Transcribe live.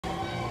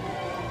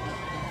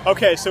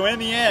Okay, so in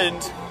the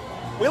end,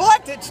 we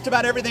liked it, just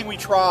about everything we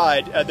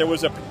tried. There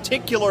was a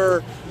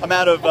particular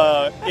amount of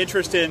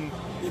interest in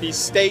the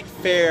state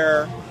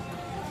fair.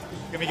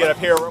 Let me get up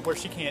here where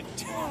she can't.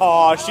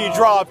 Oh, she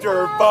dropped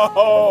her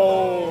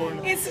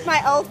phone. It's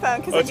my old phone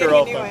because I'm That's her getting a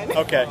old new phone. one.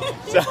 Okay,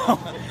 so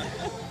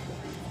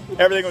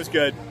everything was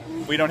good.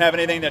 We don't have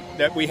anything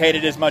that we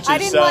hated as much as. I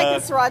didn't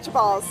like the sriracha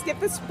balls. Skip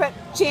this, but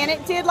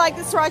Janet did like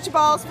the sriracha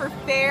balls for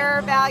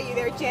fair value.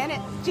 There,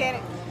 Janet,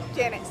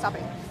 stop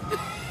it.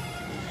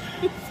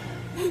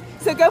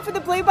 So go for the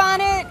blue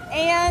bonnet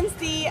and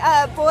the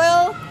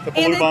boil. The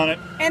blue bonnet.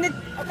 And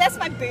that's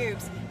my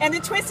boobs. And the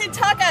twisted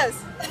tacos.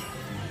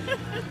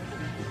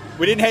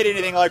 We didn't hate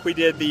anything like we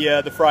did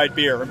the fried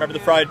beer. Remember the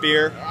fried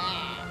beer?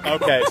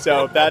 Okay,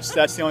 so that's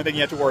the only thing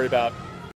you have to worry about.